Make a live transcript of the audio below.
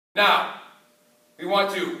Now, we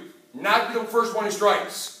want to not be the first one who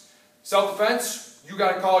strikes. Self-defense, you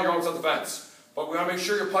got to call your own self-defense. But we want to make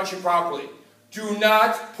sure you're punching properly. Do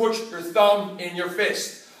not put your thumb in your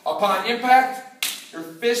fist. Upon impact, your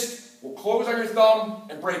fist will close on your thumb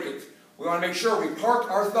and break it. We want to make sure we park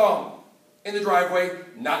our thumb in the driveway,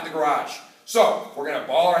 not in the garage. So, we're going to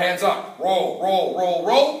ball our hands up. Roll, roll, roll,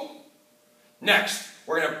 roll. Next,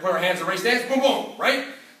 we're going to put our hands in a race dance. Boom, boom, right?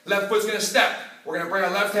 Left foot's going to step. We're going to bring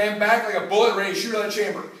our left hand back like a bullet ready to shoot out of the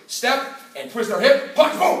chamber. Step and twist our hip,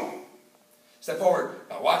 punch, boom. Step forward.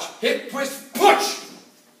 Now watch, hip, twist, punch.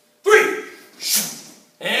 3,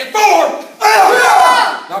 and 4.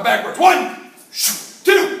 Now backwards. 1,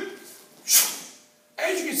 2.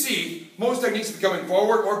 As you can see, most techniques are coming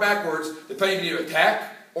forward or backwards, depending if you need to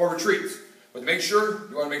attack or retreat. But to make sure,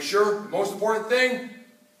 you want to make sure, the most important thing,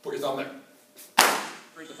 put your thumb there.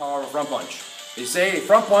 Create the power of a front punch. They say a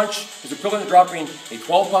front punch is equivalent to dropping a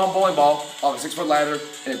 12-pound bowling ball off a 6-foot ladder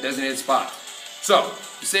in a designated spot. So,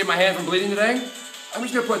 to save my hand from bleeding today, I'm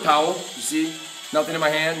just going to put a towel. You see, nothing in my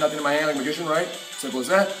hand like a magician, right? Simple as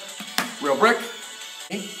that. Real brick.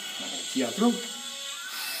 Okay. I'm going to key out through.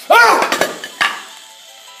 Ah!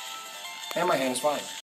 And my hand is fine.